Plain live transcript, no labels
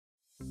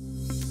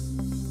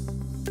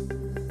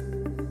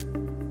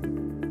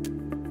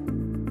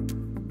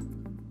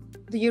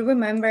Do you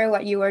remember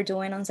what you were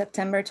doing on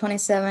September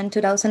 27,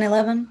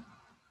 2011?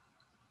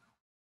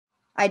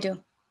 I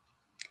do.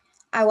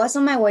 I was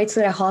on my way to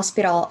the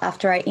hospital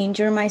after I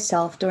injured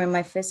myself during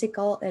my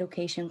physical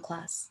education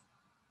class.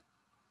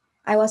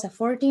 I was a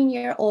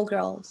 14-year-old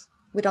girl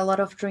with a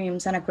lot of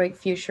dreams and a great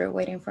future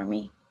waiting for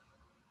me.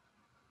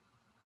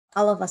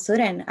 All of a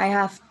sudden, I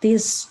have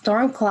this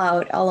storm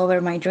cloud all over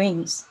my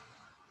dreams.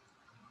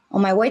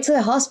 On my way to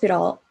the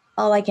hospital,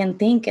 all I can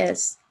think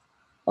is,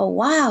 oh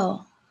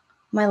wow,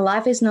 my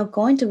life is not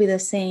going to be the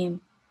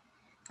same.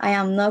 I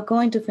am not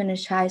going to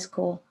finish high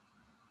school.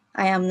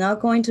 I am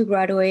not going to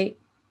graduate.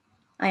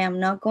 I am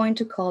not going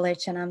to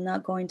college, and I'm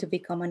not going to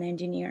become an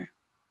engineer.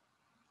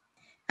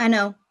 I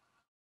know,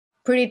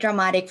 pretty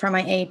dramatic for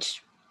my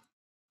age.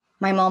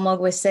 My mom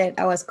always said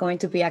I was going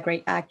to be a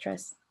great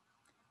actress.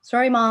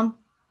 Sorry, Mom,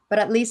 but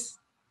at least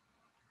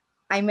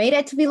I made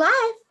it to be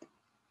live.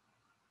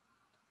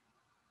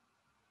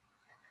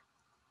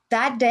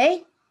 That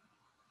day,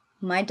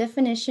 my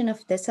definition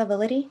of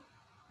disability,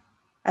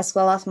 as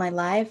well as my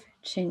life,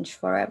 changed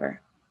forever.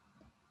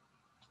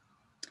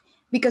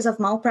 Because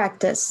of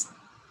malpractice,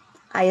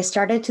 I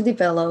started to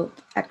develop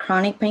a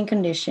chronic pain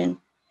condition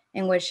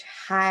in which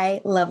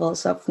high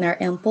levels of nerve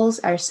impulse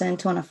are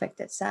sent to an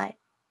affected side,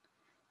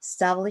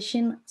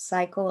 establishing a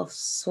cycle of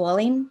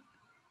swelling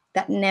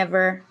that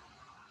never,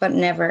 but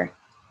never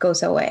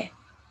goes away.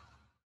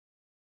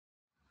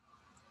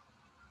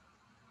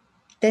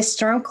 The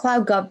storm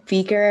cloud got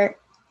bigger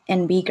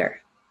and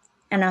bigger,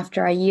 and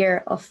after a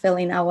year of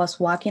feeling I was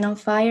walking on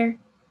fire,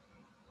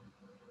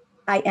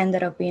 I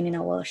ended up being in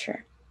a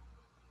wheelchair.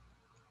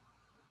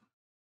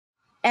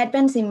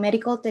 Advance in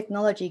medical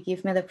technology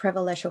gave me the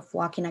privilege of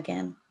walking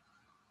again,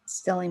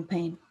 still in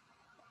pain.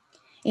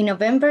 In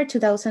November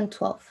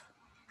 2012,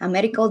 a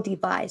medical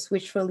device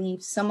which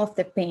relieves some of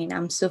the pain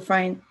I'm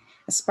suffering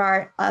as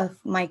part of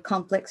my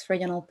complex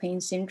regional pain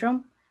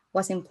syndrome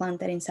was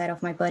implanted inside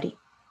of my body.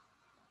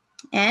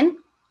 And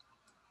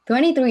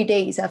 23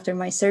 days after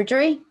my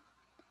surgery,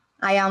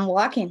 I am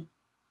walking.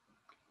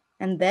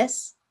 And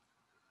this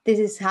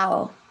is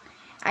how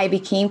I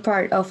became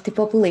part of the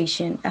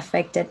population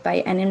affected by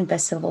an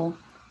invisible,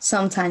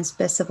 sometimes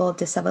visible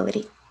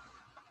disability.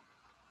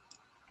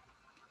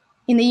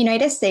 In the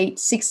United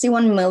States,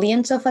 61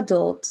 million of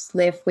adults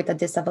live with a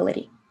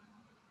disability.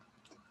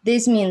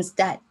 This means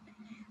that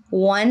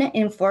 1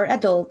 in 4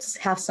 adults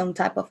have some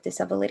type of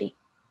disability.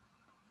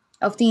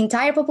 Of the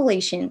entire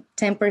population,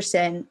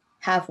 10%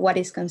 have what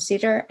is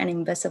considered an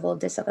invisible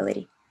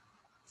disability,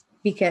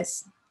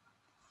 because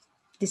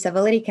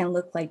disability can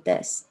look like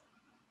this,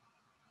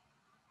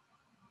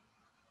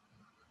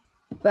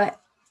 but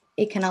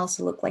it can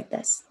also look like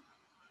this.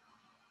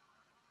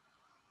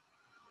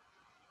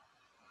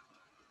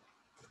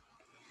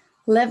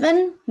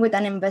 Living with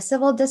an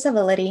invisible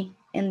disability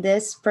in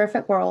this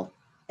perfect world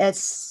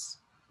is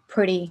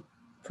pretty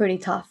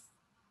tough.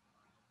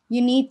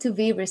 You need to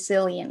be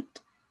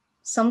resilient.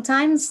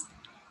 Sometimes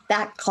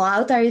that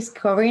cloud that is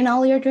covering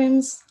all your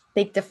dreams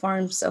take the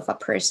forms of a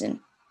person.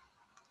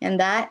 And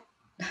that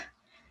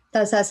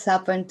has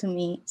happened to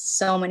me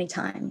so many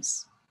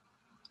times.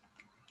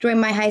 During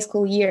my high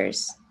school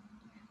years,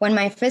 when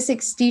my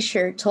physics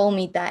teacher told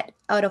me that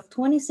out of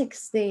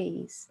 26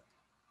 days,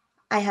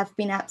 I have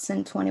been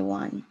absent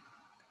 21,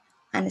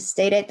 and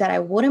stated that I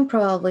wouldn't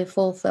probably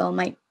fulfill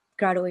my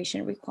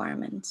graduation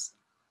requirements.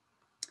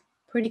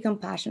 Pretty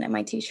compassionate,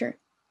 my teacher.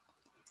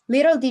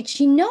 Little did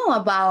she know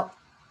about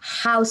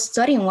how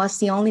studying was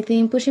the only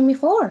thing pushing me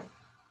forward.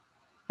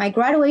 My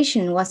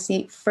graduation was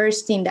the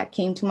first thing that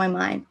came to my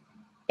mind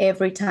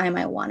every time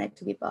I wanted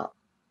to give up.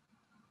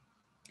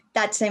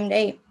 That same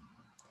day,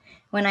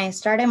 when I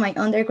started my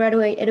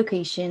undergraduate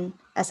education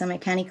as a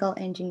mechanical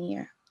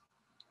engineer,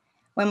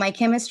 when my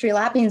chemistry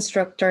lab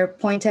instructor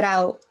pointed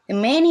out the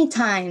many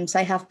times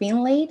I have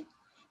been late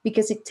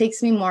because it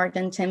takes me more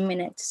than 10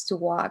 minutes to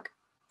walk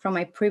from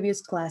my previous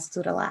class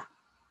to the lab.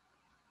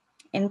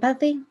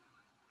 Empathy?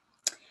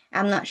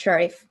 I'm not sure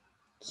if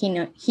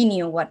he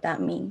knew what that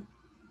meant.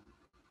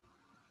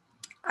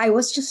 I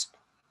was just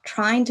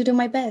trying to do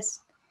my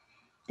best.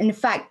 In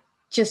fact,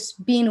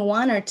 just being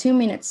 1 or 2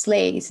 minutes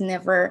late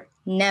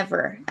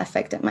never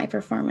affected my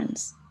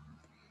performance.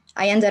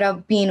 I ended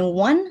up being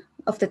one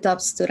of the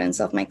top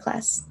students of my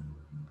class.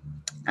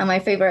 And my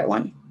favorite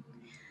one,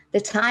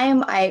 the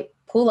time I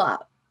pull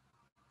up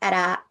at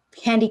a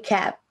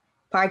handicap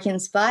parking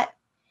spot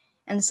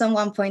and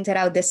someone pointed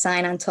out the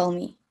sign and told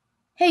me,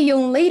 "Hey,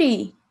 young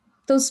lady,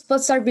 those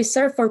spots are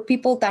reserved for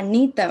people that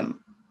need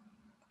them."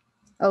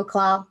 Oh,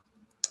 Cloud,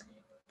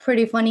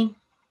 pretty funny.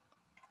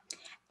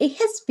 It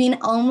has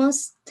been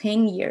almost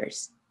 10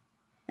 years,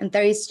 and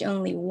there is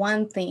only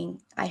one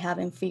thing I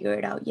haven't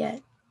figured out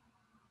yet.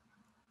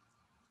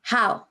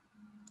 How?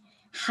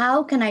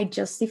 How can I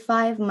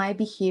justify my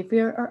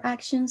behavior or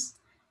actions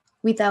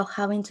without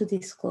having to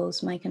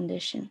disclose my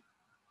condition?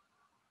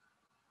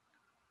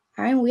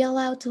 Aren't we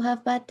allowed to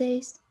have bad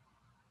days?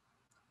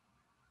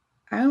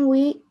 Aren't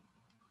we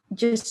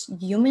just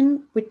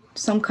human with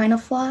some kind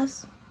of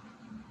flaws?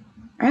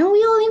 Aren't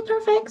we all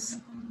imperfects?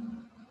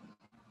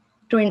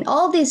 During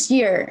all this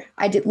year,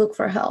 I did look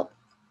for help.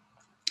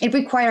 It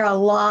required a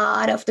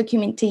lot of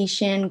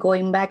documentation,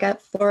 going back and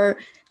forth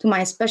to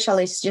my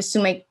specialist just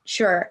to make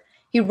sure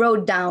he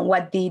wrote down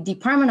what the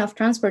Department of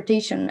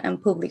Transportation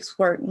and Public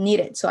Works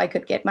needed so I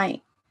could get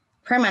my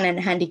permanent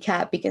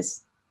handicap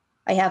because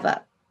I have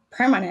a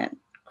permanent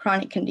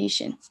chronic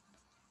condition.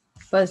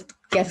 But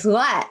guess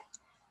what?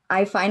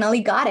 I finally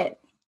got it.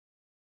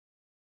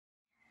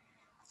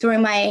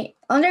 During my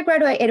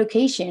undergraduate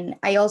education,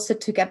 I also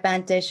took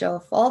advantage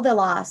of all the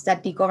laws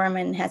that the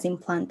government has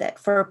implanted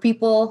for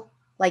people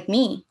like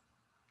me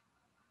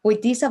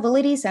with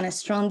disabilities and a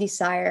strong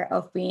desire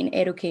of being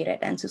educated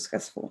and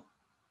successful.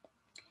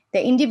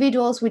 The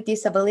Individuals with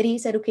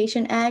Disabilities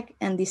Education Act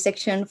and the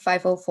Section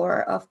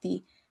 504 of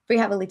the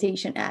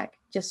Rehabilitation Act,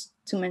 just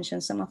to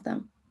mention some of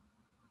them.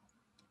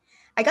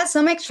 I got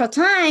some extra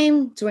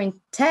time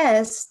during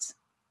tests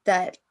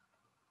that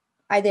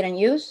I didn't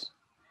use,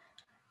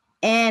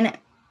 and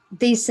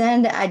they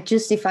send a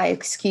justified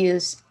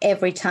excuse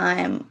every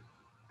time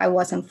I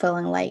wasn't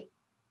feeling like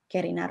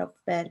getting out of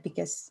bed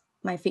because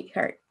my feet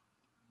hurt.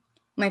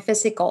 My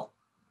physical,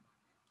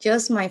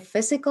 just my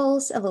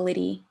physical's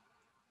ability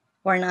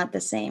were not the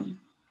same.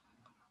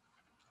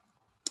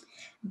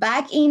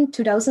 Back in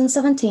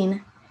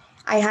 2017,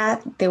 I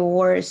had the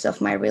worst of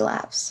my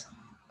relapse.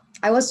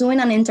 I was doing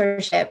an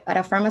internship at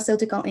a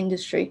pharmaceutical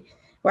industry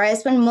where I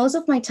spent most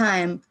of my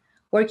time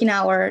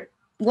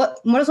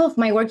most of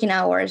my working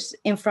hours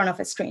in front of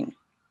a screen.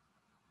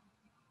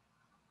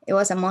 It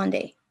was a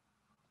Monday.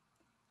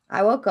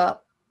 I woke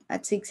up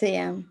at 6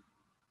 a.m.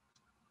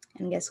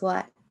 and guess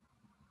what?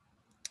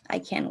 I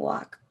can't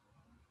walk.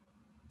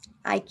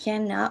 I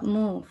cannot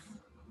move.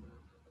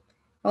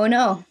 Oh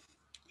no,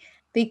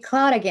 big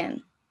cloud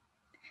again.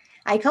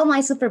 I called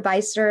my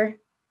supervisor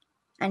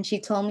and she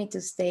told me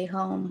to stay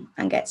home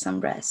and get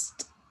some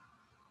rest.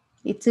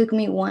 It took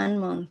me 1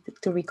 month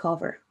to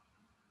recover.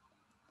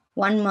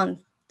 1 month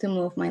to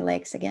move my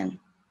legs again.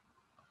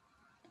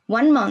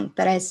 1 month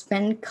that I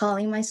spent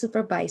calling my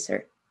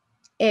supervisor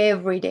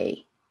every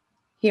day.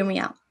 Hear me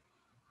out.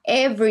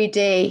 Every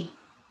day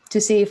to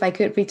see if I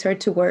could return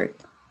to work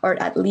or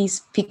at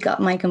least pick up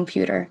my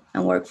computer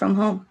and work from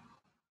home.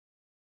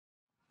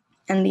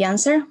 And the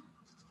answer?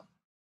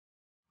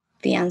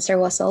 The answer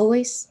was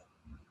always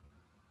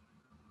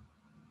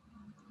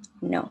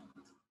no.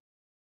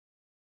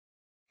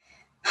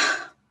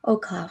 Oh,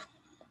 God.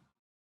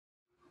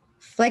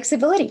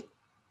 Flexibility.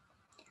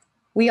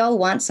 We all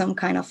want some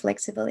kind of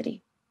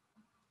flexibility.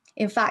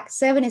 In fact,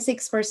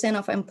 76%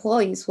 of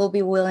employees will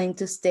be willing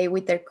to stay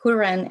with their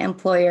current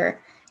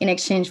employer in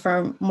exchange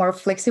for more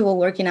flexible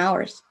working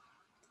hours.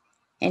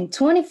 And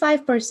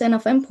 25%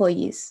 of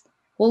employees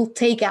will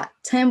take a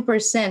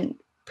 10%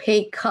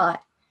 pay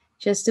cut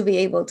just to be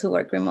able to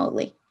work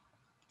remotely.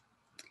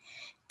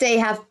 They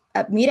have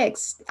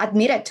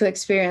admitted to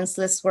experience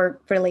less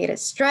work-related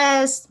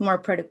stress, more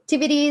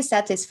productivity,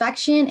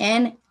 satisfaction,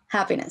 and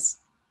happiness.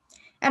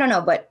 I don't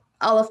know, but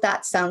all of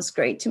that sounds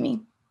great to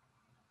me.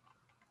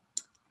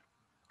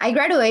 I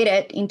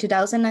graduated in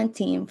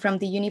 2019 from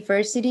the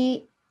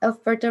University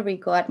of Puerto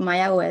Rico at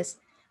Maya West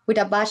with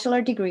a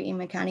bachelor degree in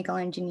mechanical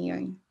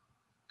engineering.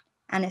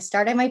 And I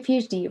started my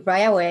Ph.D.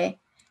 right away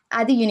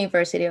at the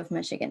University of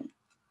Michigan.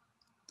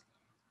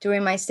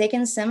 During my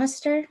second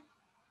semester,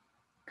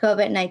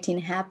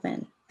 COVID-19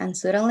 happened, and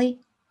suddenly,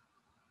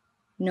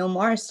 no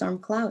more storm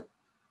cloud.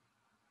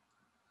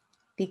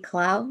 The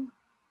cloud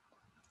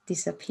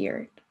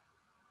disappeared.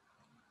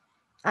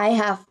 I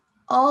have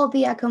all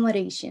the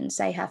accommodations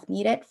I have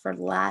needed for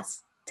the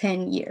last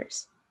 10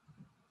 years.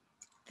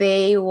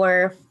 They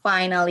were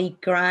finally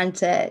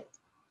granted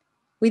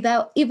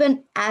without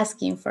even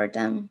asking for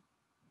them.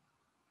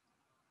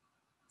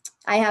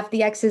 I have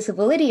the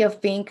accessibility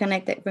of being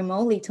connected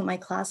remotely to my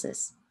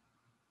classes.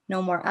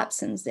 No more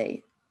absence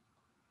days.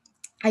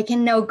 I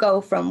can now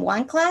go from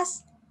one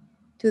class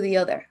to the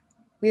other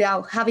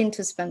without having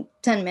to spend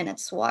 10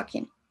 minutes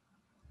walking.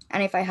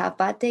 And if I have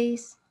bad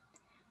days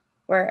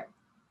where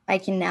I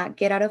cannot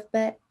get out of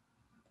bed,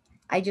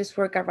 I just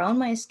work around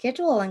my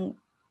schedule and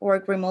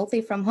work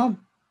remotely from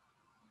home.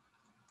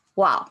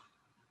 Wow.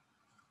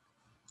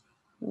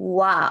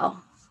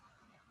 Wow.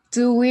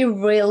 Do we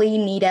really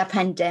need a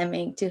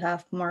pandemic to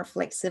have more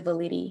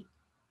flexibility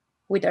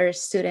with our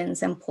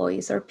students,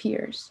 employees, or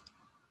peers?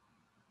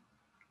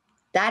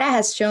 Data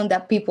has shown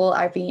that people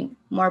are being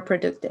more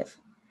productive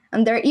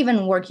and they're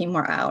even working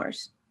more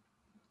hours.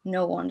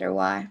 No wonder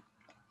why.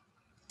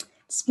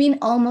 It's been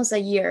almost a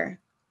year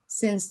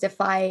since the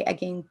fight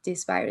against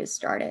this virus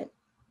started.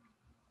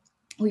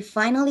 We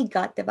finally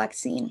got the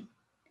vaccine.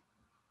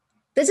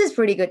 This is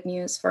pretty good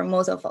news for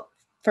most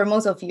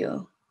of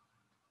you.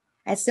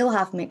 I still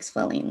have mixed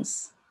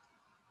feelings.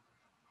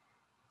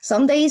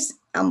 Some days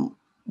I'm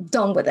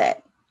done with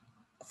it.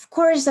 Of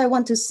course, I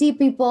want to see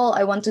people,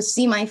 I want to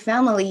see my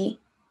family,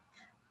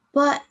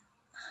 but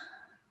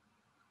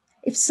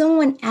if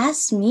someone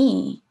asks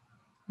me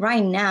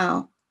right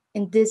now,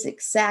 in this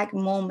exact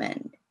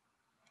moment,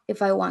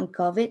 if I want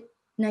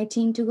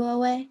COVID-19 to go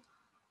away,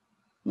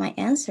 my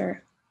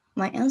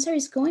My answer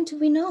is going to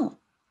be no.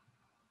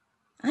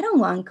 I don't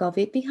want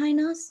COVID behind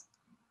us.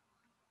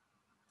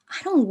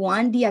 I don't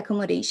want the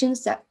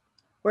accommodations that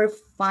were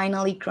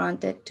finally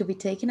granted to be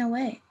taken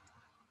away.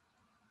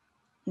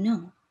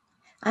 No,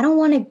 I don't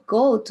want to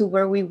go to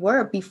where we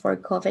were before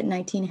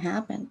COVID-19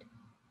 happened.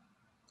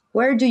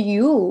 Where do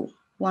you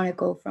want to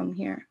go from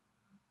here?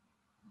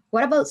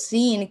 What about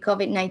seeing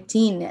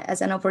COVID-19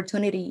 as an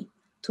opportunity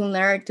to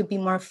learn to be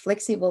more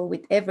flexible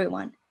with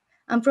everyone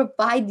and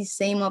provide the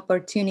same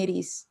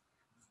opportunities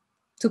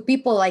to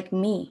people like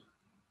me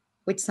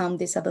with some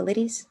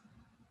disabilities?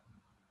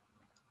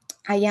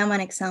 I am an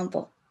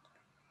example.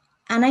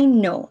 And I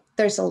know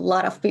there's a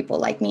lot of people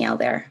like me out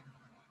there,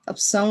 of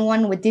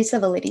someone with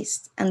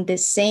disabilities and the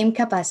same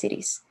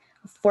capacities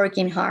of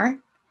working hard,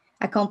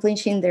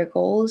 accomplishing their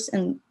goals,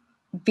 and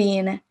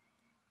being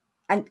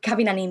and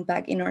having an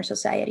impact in our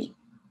society.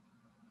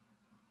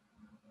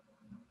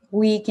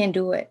 We can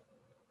do it.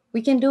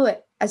 We can do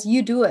it as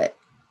you do it.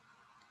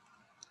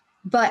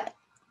 But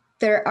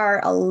there are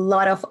a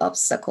lot of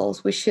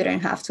obstacles we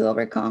shouldn't have to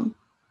overcome.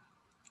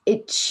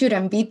 It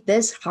shouldn't be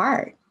this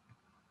hard.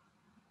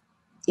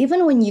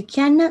 Even when you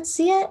cannot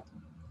see it,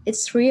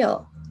 it's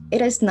real.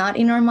 It is not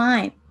in our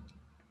mind.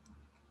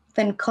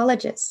 Then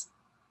colleges,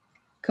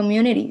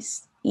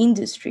 communities,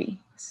 industries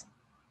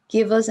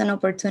give us an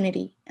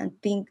opportunity and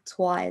think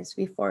twice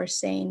before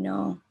saying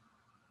no.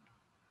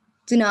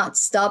 Do not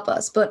stop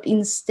us, but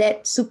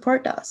instead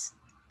support us.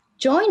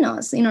 Join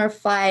us in our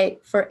fight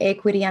for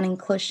equity and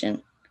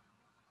inclusion.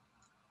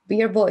 Be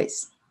your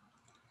voice.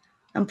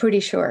 I'm pretty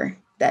sure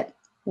that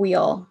we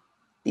all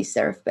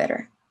deserve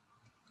better.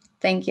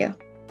 Thank you.